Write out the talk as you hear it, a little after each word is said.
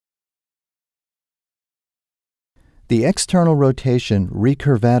The external rotation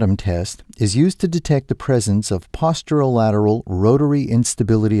recurvatum test is used to detect the presence of posterolateral rotary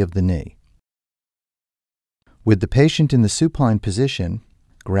instability of the knee. With the patient in the supine position,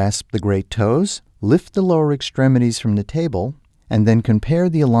 grasp the great toes, lift the lower extremities from the table, and then compare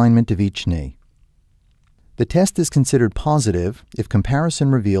the alignment of each knee. The test is considered positive if comparison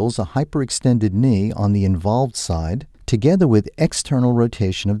reveals a hyperextended knee on the involved side together with external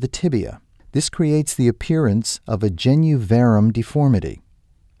rotation of the tibia. This creates the appearance of a genuvarum deformity.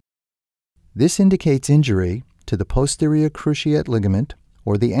 This indicates injury to the posterior cruciate ligament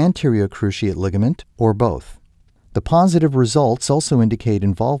or the anterior cruciate ligament, or both. The positive results also indicate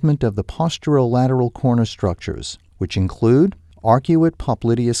involvement of the posterolateral corner structures, which include arcuate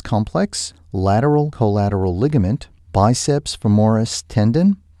popliteus complex, lateral collateral ligament, biceps femoris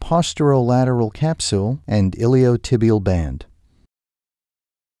tendon, posterolateral capsule, and iliotibial band.